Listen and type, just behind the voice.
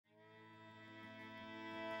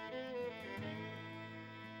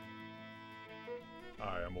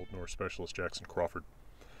Hi, I'm Old Norse Specialist Jackson Crawford.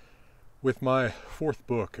 With my fourth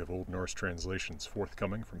book of Old Norse translations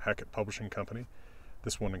forthcoming from Hackett Publishing Company,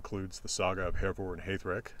 this one includes the saga of Hervor and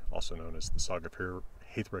Haethreck, also known as the saga of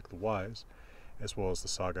Haethreck the Wise, as well as the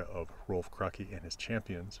saga of Rolf Kraki and his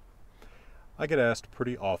champions. I get asked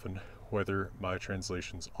pretty often whether my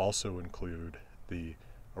translations also include the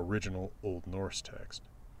original Old Norse text.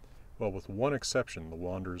 Well, with one exception, the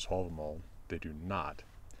Wanderer's Havamal, they do not.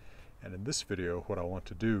 And in this video, what I want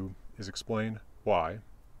to do is explain why,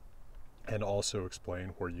 and also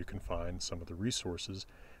explain where you can find some of the resources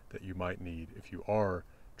that you might need if you are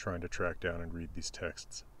trying to track down and read these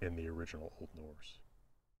texts in the original Old Norse.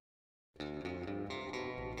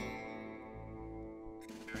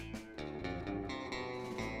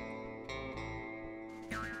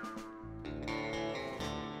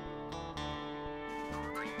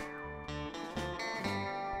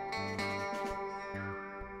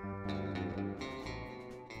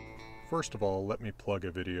 First of all, let me plug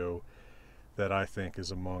a video that I think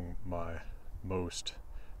is among my most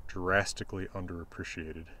drastically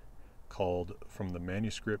underappreciated, called From the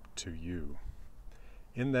Manuscript to You.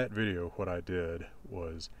 In that video, what I did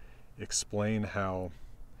was explain how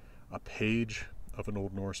a page of an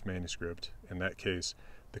Old Norse manuscript, in that case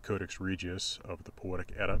the Codex Regius of the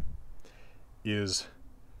Poetic Edda, is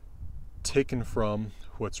taken from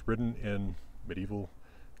what's written in medieval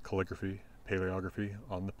calligraphy, paleography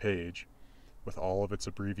on the page with all of its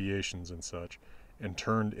abbreviations and such, and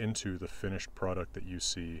turned into the finished product that you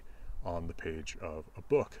see on the page of a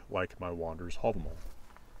book like my Wanderer's Havamal.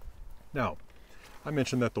 Now, I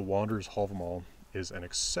mentioned that the Wanderer's Havamal is an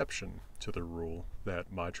exception to the rule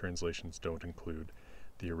that my translations don't include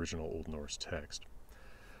the original Old Norse text.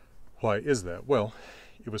 Why is that? Well,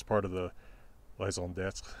 it was part of the raison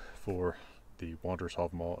d'etre for the Wanderer's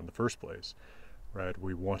Havamal in the first place. Right,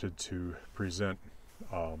 we wanted to present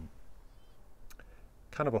kind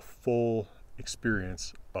of a full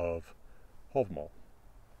experience of Havamal.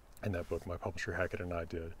 In that book, my publisher Hackett and I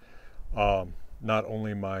did. Not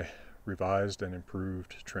only my revised and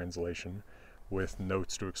improved translation with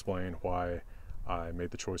notes to explain why I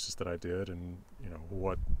made the choices that I did and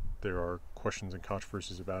what there are questions and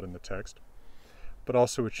controversies about in the text, but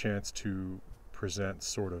also a chance to present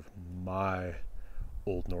sort of my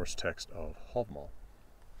Old Norse text of Havamal.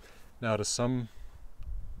 Now, to some,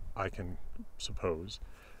 I can suppose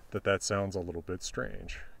that sounds a little bit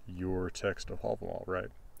strange. Your text of Havamal, right?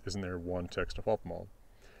 Isn't there one text of Havamal?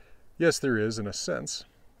 Yes, there is, in a sense,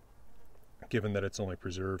 given that it's only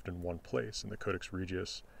preserved in one place, in the Codex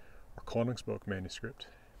Regius, or Koningsbok manuscript.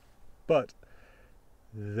 But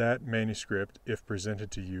that manuscript, if presented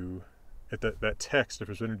to you, that text, if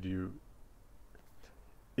presented to you,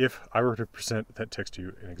 if I were to present that text to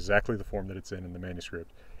you in exactly the form that it's in the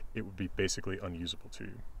manuscript, it would be basically unusable to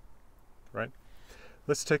you, right?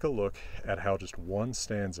 Let's take a look at how just one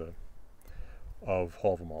stanza of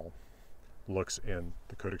Havamal looks in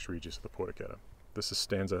the Codex Regius of the Poetic Edda. This is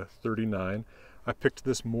stanza 39. I picked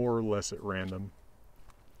this more or less at random,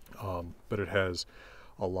 but it has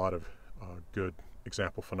a lot of good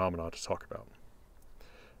example phenomena to talk about.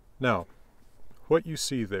 Now, what you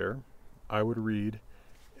see there, I would read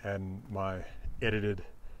and my edited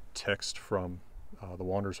text from the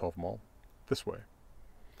Wanderer's Havamal this way.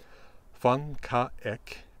 Fan ka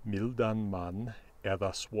ek mildan man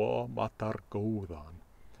edda svo matar góðan,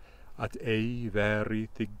 at ei veri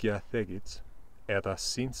þiggja þegit, edda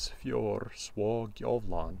síns fjör svo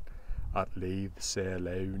gjoflan, at leið se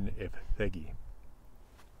laun ef þegi.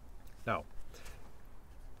 Now,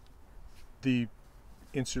 the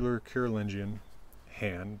insular Carolingian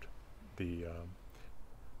hand, the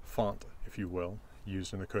font, if you will,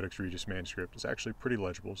 used in the Codex Regius manuscript is actually pretty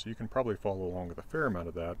legible, so you can probably follow along with a fair amount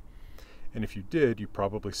of that. And if you did, you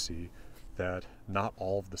probably see that not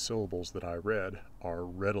all of the syllables that I read are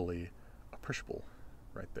readily appreciable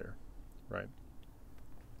right there, right?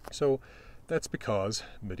 So that's because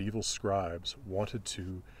medieval scribes wanted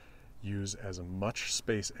to use as much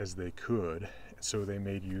space as they could, so they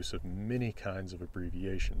made use of many kinds of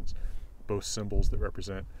abbreviations, both symbols that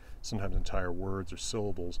represent sometimes entire words or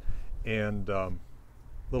syllables, and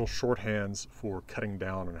little shorthands for cutting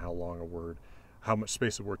down on how long a word, how much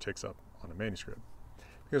space a word takes up on a manuscript.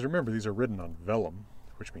 Because remember, these are written on vellum,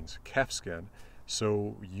 which means calfskin,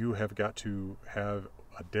 so you have got to have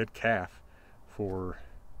a dead calf for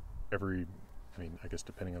every, I guess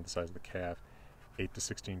depending on the size of the calf, 8 to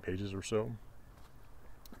 16 pages or so.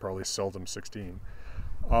 Probably seldom 16.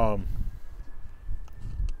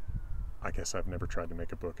 I guess I've never tried to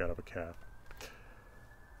make a book out of a calf.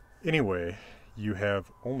 Anyway, you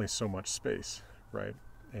have only so much space, right?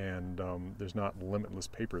 and there's not limitless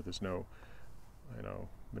paper. There's no,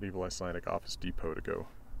 medieval Icelandic office depot to go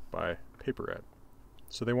buy paper at.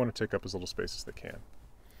 So they want to take up as little space as they can.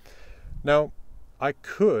 Now, I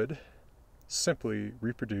could simply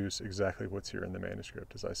reproduce exactly what's here in the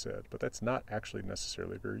manuscript, as I said, but that's not actually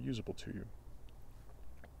necessarily very usable to you.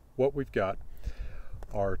 What we've got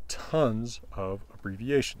are tons of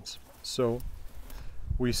abbreviations. So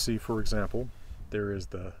we see, for example, there is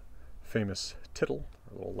the famous tittle,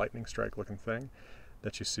 a little lightning strike looking thing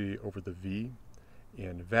that you see over the V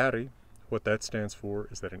in Vari. What that stands for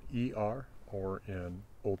is that an ER, or in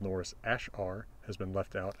Old Norse, Ashar, has been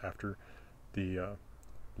left out after the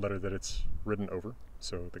letter that it's written over,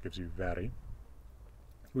 so that gives you Vari.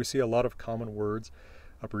 We see a lot of common words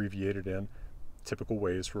abbreviated in typical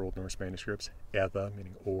ways for Old Norse manuscripts. Edda,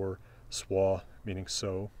 meaning or, swa, meaning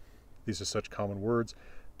so. These are such common words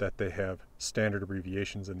that they have standard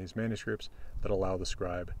abbreviations in these manuscripts that allow the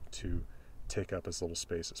scribe to take up as little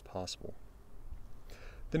space as possible.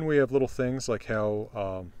 Then we have little things like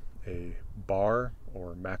how a bar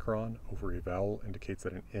or macron over a vowel indicates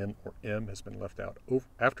that an N or M has been left out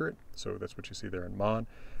after it. So that's what you see there in man,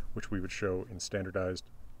 which we would show in standardized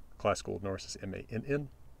classical Old Norse as M-A-N-N.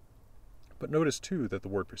 But notice too that the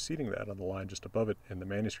word preceding that on the line just above it in the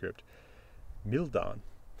manuscript, mildan,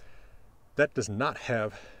 that does not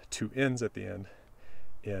have two N's at the end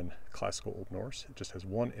in classical Old Norse. It just has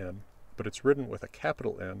one N, but it's written with a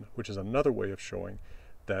capital N, which is another way of showing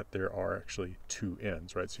that there are actually two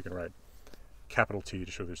N's, right? So you can write capital T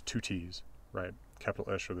to show there's two T's, right?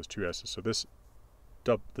 Capital S show there's two S's. So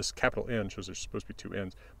this capital N shows there's supposed to be two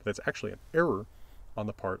N's, but that's actually an error on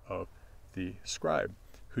the part of the scribe,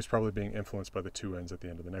 who's probably being influenced by the two N's at the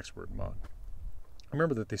end of the next word, man.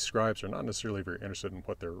 Remember that these scribes are not necessarily very interested in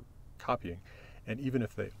what they're copying, and even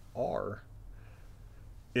if they are,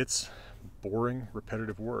 it's boring,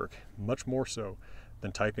 repetitive work, much more so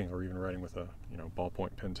than typing or even writing with a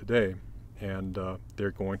ballpoint pen today, and they're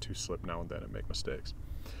going to slip now and then and make mistakes.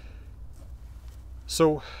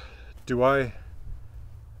 So, do I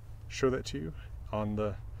show that to you on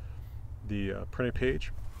the printed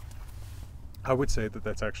page? I would say that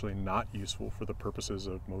that's actually not useful for the purposes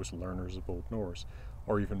of most learners of Old Norse,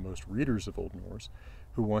 or even most readers of Old Norse,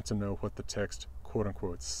 who want to know what the text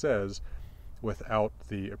quote-unquote says without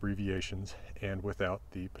the abbreviations and without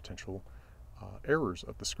the potential errors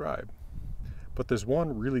of the scribe. But there's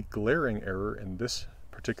one really glaring error in this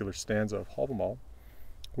particular stanza of Havamal,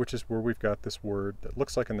 which is where we've got this word that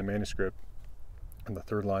looks like in the manuscript, in the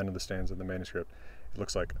third line of the stanza in the manuscript, it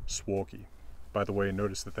looks like swogi. By the way,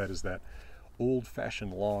 notice that that is that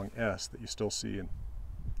old-fashioned long S that you still see in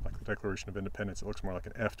like the Declaration of Independence. It looks more like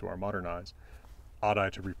an F to our modern eyes. Ought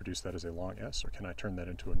I to reproduce that as a long S, or can I turn that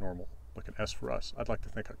into a normal looking S for us? I'd like to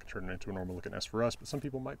think I can turn it into a normal looking S for us, but some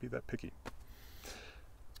people might be that picky.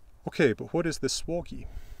 Okay, but what is this swogi?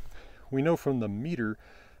 We know from the meter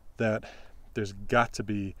that there's got to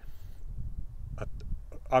be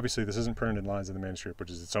obviously this isn't printed in lines in the manuscript,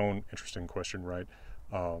 which is its own interesting question, right?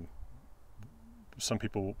 Some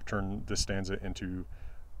people turn this stanza into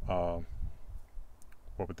what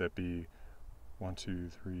would that be? 1, 2,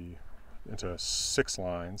 3, into 6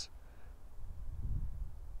 lines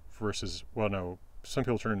versus, well, no, some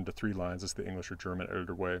people turn it into 3 lines. It's the English or German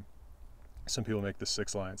editor way. Some people make this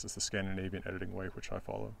 6 lines. It's the Scandinavian editing way, which I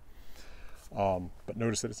follow. But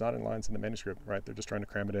notice that it's not in lines in the manuscript, right? They're just trying to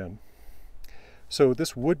cram it in. So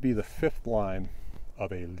this would be the 5th line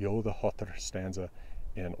of a Ljóðaháttr stanza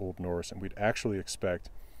in Old Norse, and we'd actually expect,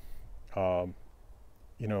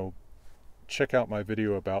 check out my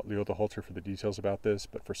video about Ljóðaháttr for the details about this,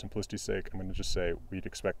 but for simplicity's sake, I'm going to just say we'd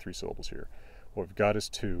expect 3 syllables here. What we've got is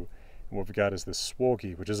 2, and what we've got is this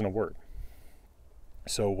swogi, which isn't a word.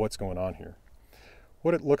 So what's going on here?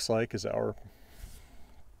 What it looks like is our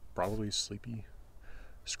probably sleepy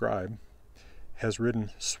scribe has written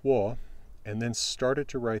swa and then started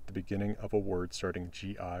to write the beginning of a word starting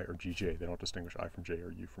G-I or G-J. They don't distinguish I from J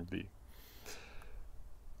or U from V.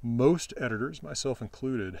 Most editors, myself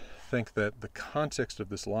included, think that the context of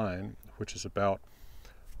this line, which is about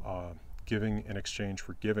giving in exchange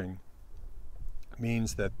for giving,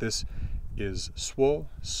 means that this is swo,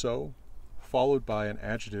 so, followed by an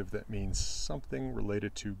adjective that means something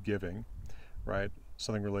related to giving, right?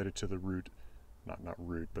 Something related to the root, not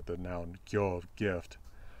root, but the noun gjöv, gift.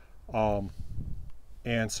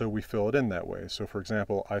 And so we fill it in that way. So for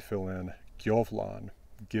example, I fill in gjöflan,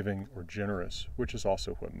 giving or generous, which is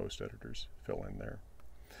also what most editors fill in there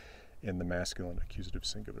in the masculine accusative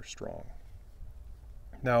singular strong.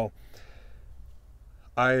 Now,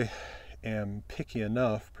 I am picky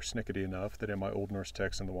enough, persnickety enough, that in my Old Norse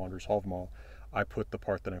text in the Wanderer's Havamal, I put the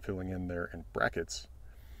part that I'm filling in there in brackets.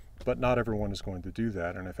 But not everyone is going to do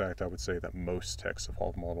that, and in fact I would say that most texts of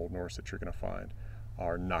Hávamál and Old Norse that you're going to find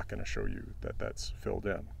are not going to show you that that's filled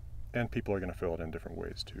in. And people are going to fill it in different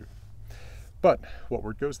ways too. But what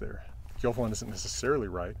word goes there? Gylfaginn isn't necessarily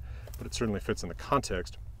right, but it certainly fits in the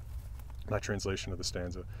context. My translation of the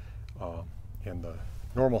stanza in the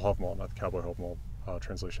normal Hávamál, not the Cowboy Hávamál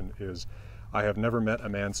translation, is, I have never met a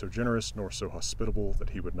man so generous nor so hospitable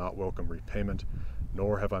that he would not welcome repayment,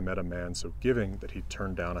 nor have I met a man so giving that he'd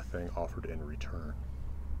turn down a thing offered in return.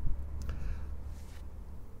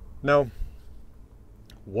 Now,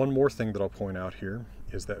 one more thing that I'll point out here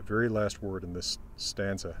is that very last word in this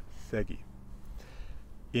stanza, thegi.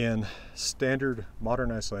 In standard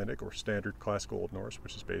modern Icelandic or standard classical Old Norse,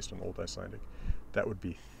 which is based on Old Icelandic, that would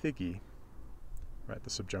be thigi, right? The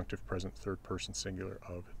subjunctive present third person singular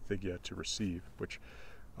of thigja, to receive, which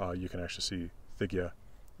you can actually see thigja,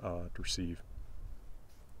 to receive,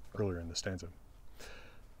 earlier in the stanza.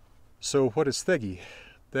 So what is thegi?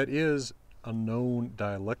 That is a known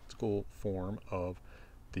dialectical form of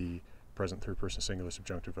the present third person singular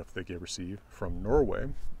subjunctive of thigja, receive, from Norway,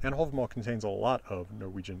 and Hávamál contains a lot of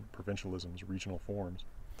Norwegian provincialisms, regional forms.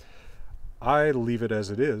 I leave it as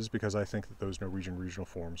it is because I think that those Norwegian regional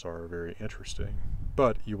forms are very interesting,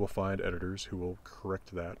 but you will find editors who will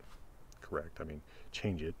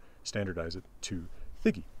change it, standardize it to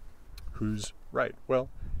thigi. Who's right? Well,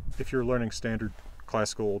 if you're learning standard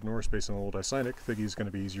classical Old Norse based on Old Icelandic, thigi is going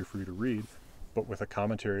to be easier for you to read, but with a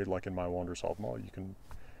commentary like in My Wondrous Hávamál, you can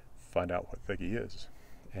find out what thigi is,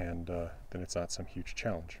 and then it's not some huge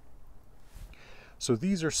challenge. So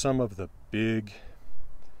these are some of the big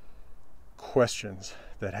questions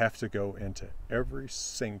that have to go into every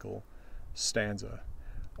single stanza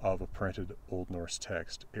of a printed Old Norse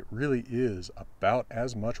text. It really is about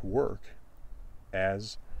as much work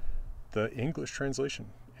as the English translation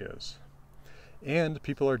is. And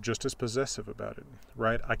people are just as possessive about it,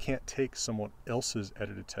 right? I can't take someone else's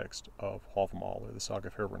edited text of Hávamál or the Saga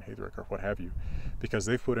of Herber and Heydrich or what have you, because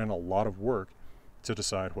they've put in a lot of work to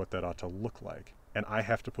decide what that ought to look like. And I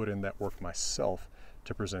have to put in that work myself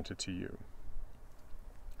to present it to you.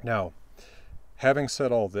 Now, having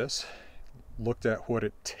said all this, looked at what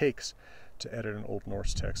it takes to edit an Old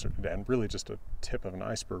Norse text, and really just a tip of an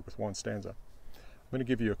iceberg with one stanza, I'm going to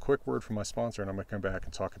give you a quick word from my sponsor, and I'm going to come back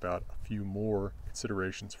and talk about a few more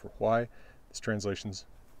considerations for why these translations,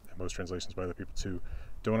 and most translations by other people too,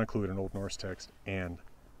 don't include an Old Norse text, and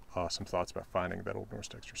some thoughts about finding that Old Norse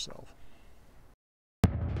text yourself.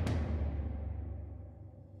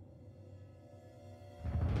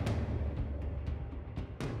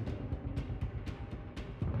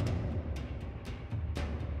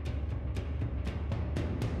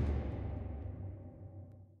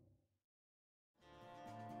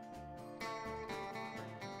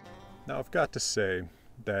 Now, I've got to say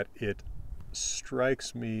that it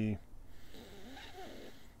strikes me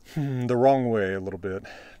the wrong way a little bit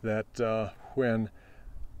that when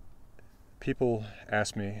people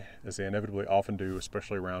ask me, as they inevitably often do,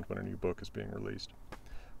 especially around when a new book is being released,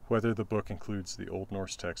 whether the book includes the Old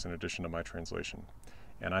Norse text in addition to my translation,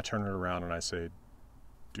 and I turn it around and I say,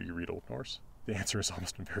 do you read Old Norse? The answer is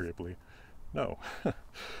almost invariably no.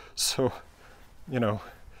 So,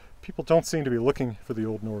 people don't seem to be looking for the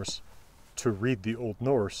Old Norse to read the Old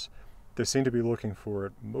Norse. They seem to be looking for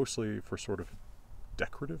it mostly for sort of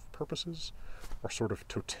decorative purposes or sort of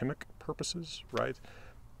totemic purposes, right?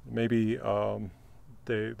 Maybe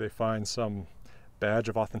they find some badge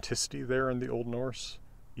of authenticity there in the Old Norse,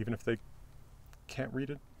 even if they can't read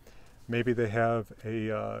it. Maybe they have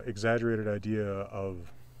a exaggerated idea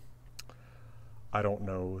of, I don't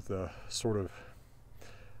know, the sort of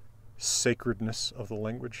sacredness of the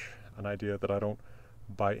language, an idea that I don't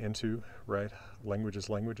buy into, right? Language is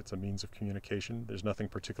language. It's a means of communication. There's nothing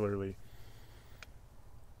particularly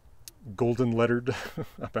golden lettered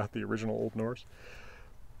about the original Old Norse.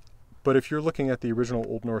 But if you're looking at the original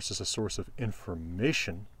Old Norse as a source of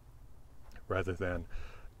information rather than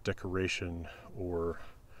decoration or,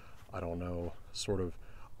 I don't know, sort of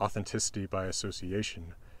authenticity by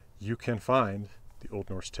association, you can find the Old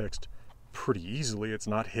Norse text pretty easily. It's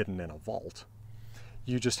not hidden in a vault.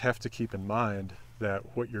 You just have to keep in mind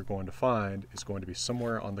that what you're going to find is going to be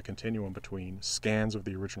somewhere on the continuum between scans of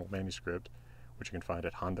the original manuscript, which you can find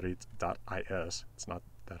at handrit.is, it's not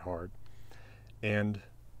that hard, and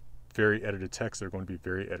very edited texts that are going to be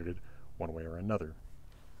very edited one way or another.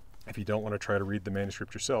 If you don't want to try to read the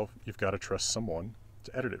manuscript yourself, you've got to trust someone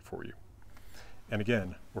to edit it for you. And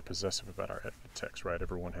again, we're possessive about our edited text, right?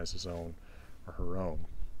 Everyone has his own or her own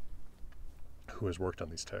who has worked on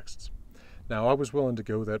these texts. Now, I was willing to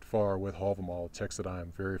go that far with Hávamál, a text that I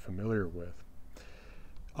am very familiar with.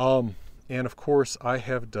 And of course, I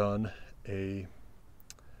have done a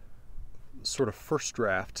sort of first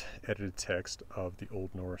draft edited text of the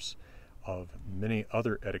Old Norse of many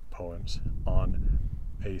other Eddic poems on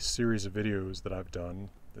a series of videos that I've done.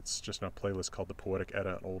 It's just in a playlist called The Poetic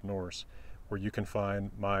Edda in Old Norse, where you can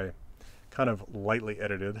find my kind of lightly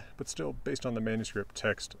edited, but still based on the manuscript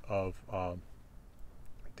text of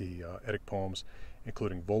the Eddic poems,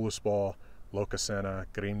 including Völuspá, Lokasena,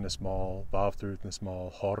 Grímnismál,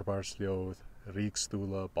 Vafþrúðnismál, Horbarsljóð,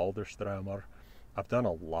 Ríkstúla, Balderstramar. I've done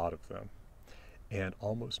a lot of them, and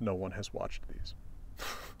almost no one has watched these.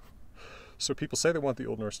 So people say they want the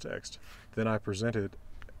Old Norse text. Then I presented,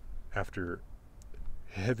 after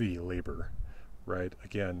heavy labor, right?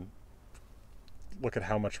 Again, look at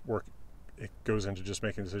how much work it goes into just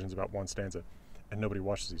making decisions about one stanza, and nobody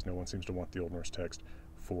watches these. No one seems to want the Old Norse text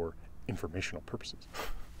for informational purposes.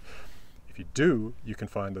 If you do, you can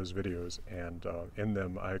find those videos, and in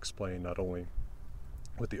them I explain not only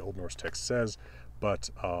what the Old Norse text says,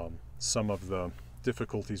 but some of the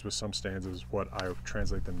difficulties with some stanzas, what I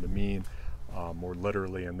translate them to mean more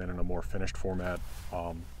literally, and then in a more finished format.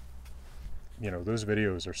 You know, those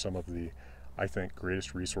videos are some of the, I think,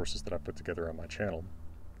 greatest resources that I put together on my channel.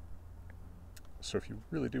 So if you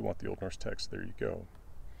really do want the Old Norse text, there you go.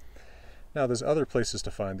 Now, there's other places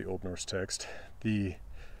to find the Old Norse text. The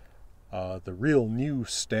real new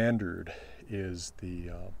standard is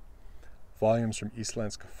the volumes from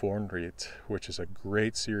Íslensk Fornrit, which is a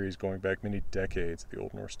great series going back many decades, the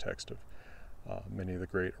Old Norse text of many of the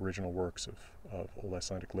great original works of Old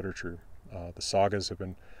Icelandic literature. The sagas have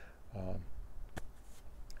been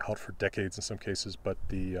out for decades in some cases, but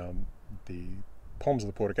the poems of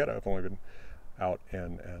the Poetic Edda have only been out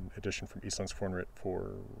in an edition from Íslensk Fornrit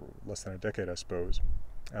for less than a decade, I suppose.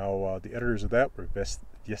 Now, the editors of that were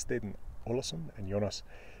Vésteinn Ólafsson and Jonas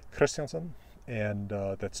Kristjánsson, and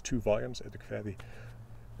that's 2 volumes, Eddukvæði,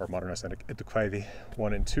 or Modern Icelandic Eddukvæði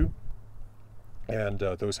 1 and 2, and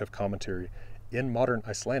those have commentary in Modern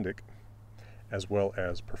Icelandic, as well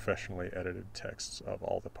as professionally edited texts of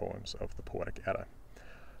all the poems of the Poetic Edda.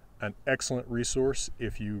 An excellent resource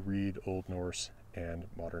if you read Old Norse and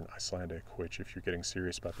Modern Icelandic, which, if you're getting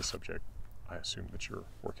serious about the subject, I assume that you're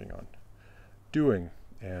working on doing.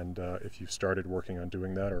 And if you've started working on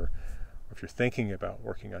doing that, or if you're thinking about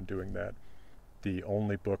working on doing that, the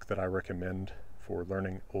only book that I recommend for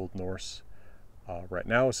learning Old Norse right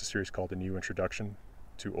now is a series called A New Introduction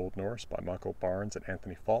to Old Norse by Michael Barnes and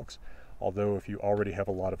Anthony Falks. Although if you already have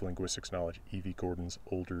a lot of linguistics knowledge, E.V. Gordon's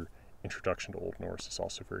older Introduction to Old Norse is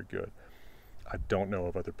also very good. I don't know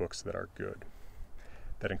of other books that are good.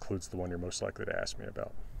 That includes the one you're most likely to ask me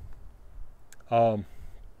about.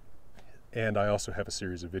 And I also have a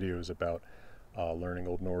series of videos about learning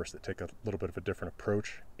Old Norse that take a little bit of a different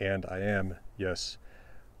approach. And I am, yes,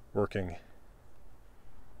 working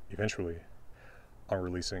eventually on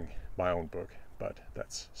releasing my own book, but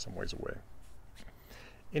that's some ways away.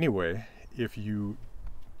 Anyway, if you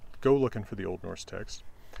go looking for the Old Norse text,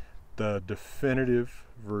 the definitive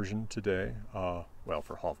version today, well,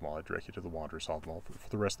 for Hávamál, I'd direct you to the Wanderer's Hávamál. For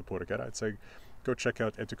the rest of the Poetic Edda, I'd say go check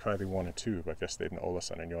out Eddukvæði 1 and 2 by Vésteinn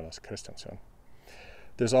Ólafsson and Jonas Kristjánsson.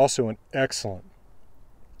 There's also an excellent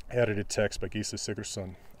edited text by Gísli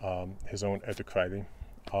Sigurðsson, his own Eddukvæði.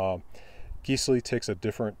 Gísli takes a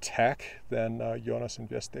different tack than Jonas and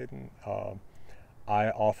Vésteinn. I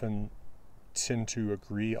often tend to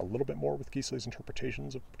agree a little bit more with Gísli's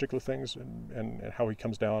interpretations of particular things and how he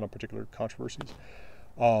comes down on particular controversies.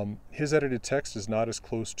 His edited text is not as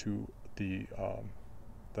close to the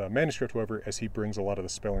manuscript, however, as he brings a lot of the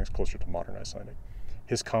spellings closer to Modern Icelandic.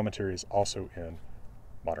 His commentary is also in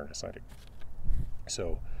Modern Icelandic.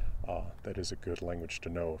 So that is a good language to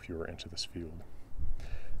know if you are into this field.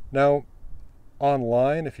 Now,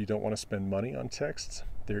 online, if you don't want to spend money on texts,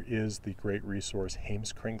 there is the great resource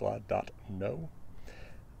heimskringla.no.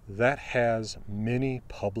 That has many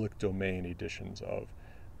public domain editions of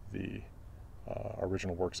the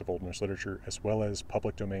original works of Old Norse literature, as well as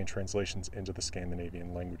public domain translations into the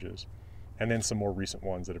Scandinavian languages, and then some more recent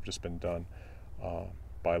ones that have just been done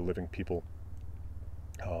by living people,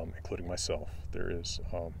 including myself. There is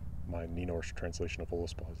my Norse translation of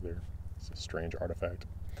Völuspá is there. It's a strange artifact.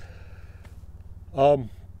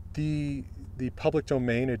 The public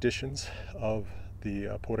domain editions of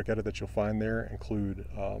the Poetic Edda that you'll find there include,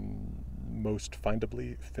 most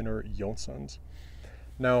findably, Finnur Jonsson's.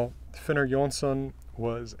 Now, Finnur Jonsson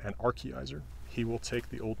was an archaizer. He will take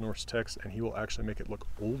the Old Norse text and he will actually make it look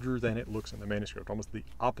older than it looks in the manuscript, almost the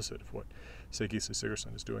opposite of what, say, Gísli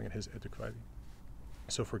Sigurðsson is doing in his Eddukvæði.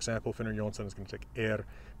 So for example, Finnur Jonsson is going to take er,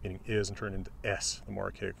 meaning is, and turn it into s, the more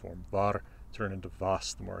archaic form. Var, turn into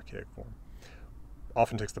vas, the more archaic form.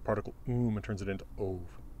 Often takes the particle and turns it into ov.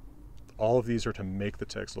 All of these are to make the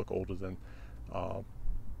text look older than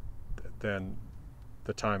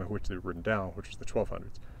the time at which they were written down, which was the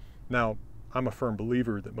 1200s. Now, I'm a firm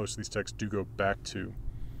believer that most of these texts do go back to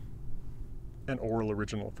an oral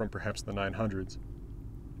original from perhaps the 900s,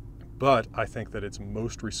 but I think that it's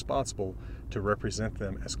most responsible to represent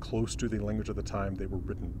them as close to the language of the time they were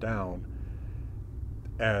written down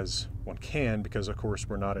as one can, because of course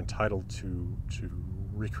we're not entitled to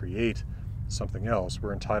recreate something else.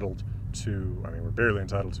 We're entitled to, I mean, we're barely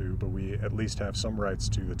entitled to, but we at least have some rights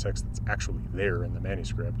to the text that's actually there in the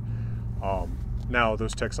manuscript. Now,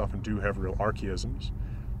 those texts often do have real archaisms.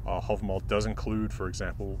 Hávamál does include, for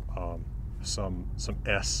example, some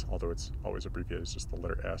S, although it's always abbreviated as just the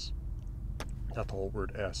letter S, not the whole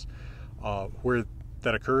word S. Where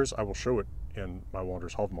that occurs, I will show it in my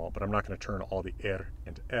Wanderer's Hávamál, but I'm not going to turn all the R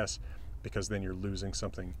into S, because then you're losing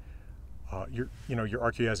something. You're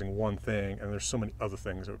archaizing one thing, and there's so many other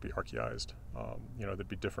things that would be archaized. That'd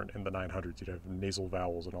be different in the 900s. You'd have nasal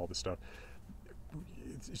vowels and all this stuff.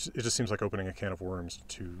 It just seems like opening a can of worms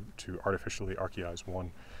to artificially archaize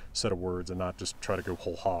one set of words and not just try to go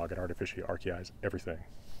whole hog and artificially archaize everything.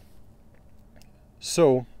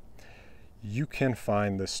 So you can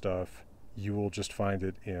find this stuff. You will just find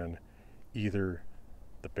it in either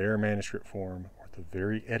the bare manuscript form or the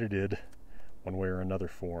very edited, one way or another,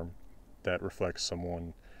 form that reflects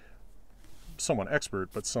someone expert,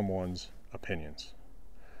 but someone's opinions.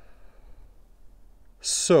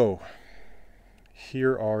 So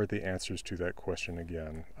here are the answers to that question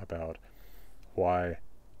again about why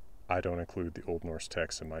I don't include the Old Norse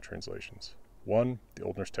text in my translations. 1, the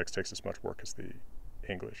Old Norse text takes as much work as the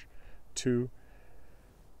English. 2,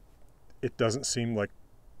 it doesn't seem like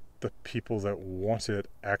the people that want it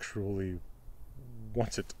actually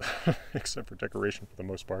want it, except for decoration for the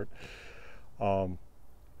most part.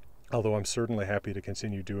 Although I'm certainly happy to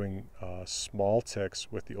continue doing small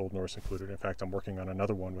texts with the Old Norse included. In fact, I'm working on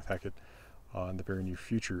another one with Hackett in the very near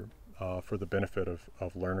future for the benefit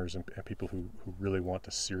of learners and people who really want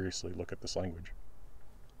to seriously look at this language.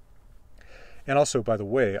 And also, by the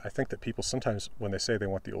way, I think that people sometimes, when they say they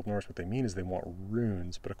want the Old Norse, what they mean is they want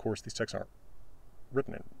runes, but of course these texts aren't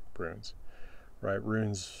written in runes, right?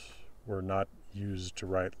 Runes were not used to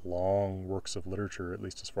write long works of literature, at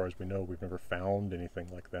least as far as we know. We've never found anything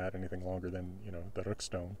like that, anything longer than, the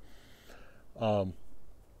Rookstone. Völuspá,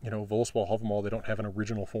 Hávamál, they don't have an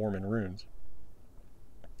original form in runes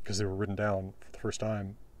because they were written down for the first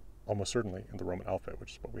time, almost certainly, in the Roman alphabet,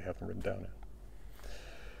 which is what we have them written down in.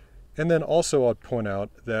 And then also I'd point out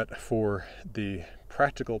that for the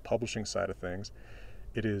practical publishing side of things,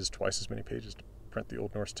 it is twice as many pages to print the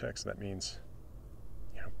Old Norse text. That means,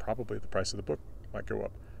 probably the price of the book might go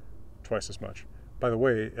up twice as much. By the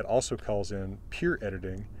way, it also calls in peer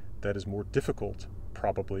editing that is more difficult,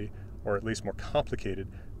 probably, or at least more complicated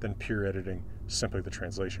than peer editing simply the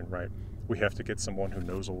translation, right? We have to get someone who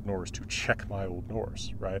knows Old Norse to check my Old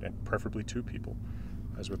Norse, right? And preferably 2 people,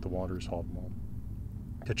 as with the Wanderer's Hávamál,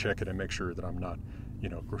 to check it and make sure that I'm not,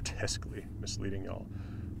 grotesquely misleading y'all.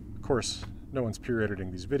 Of course, no one's peer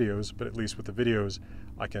editing these videos, but at least with the videos,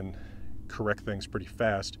 I can correct things pretty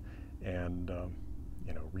fast and,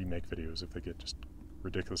 remake videos if they get just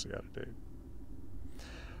ridiculously out of date.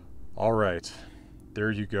 All right, there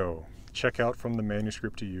you go. Check out From the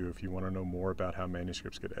Manuscript to You if you want to know more about how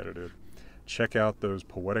manuscripts get edited. Check out those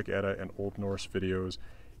Poetic Edda and Old Norse videos.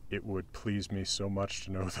 It would please me so much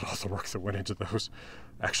to know that all the work that went into those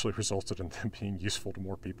actually resulted in them being useful to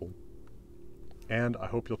more people. And I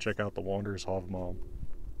hope you'll check out The Wanderer's Hávamál,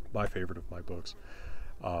 my favorite of my books.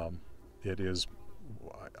 It is,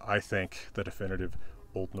 I think, the definitive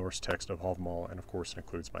Old Norse text of Hávamál, and of course it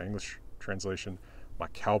includes my English translation, my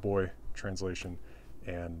cowboy translation,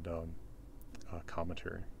 and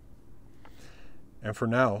commentary. And for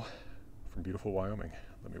now, from beautiful Wyoming,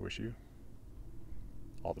 let me wish you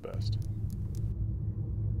all the best.